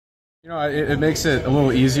It makes it a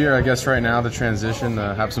little easier, I guess, right now, the transition,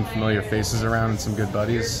 to have some familiar faces around and some good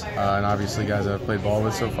buddies, and obviously guys I've played ball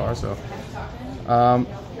with so far. So I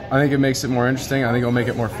think it makes it more interesting. I think it'll make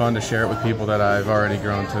it more fun to share it with people that I've already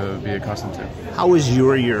grown to be accustomed to. How was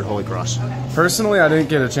your year at Holy Cross? Personally, I didn't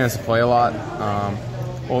get a chance to play a lot.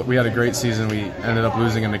 Well, we had a great season. We ended up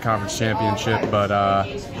losing in the conference championship, but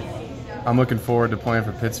I'm looking forward to playing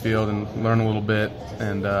for Pittsfield and learn a little bit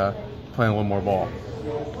and playing a little more ball.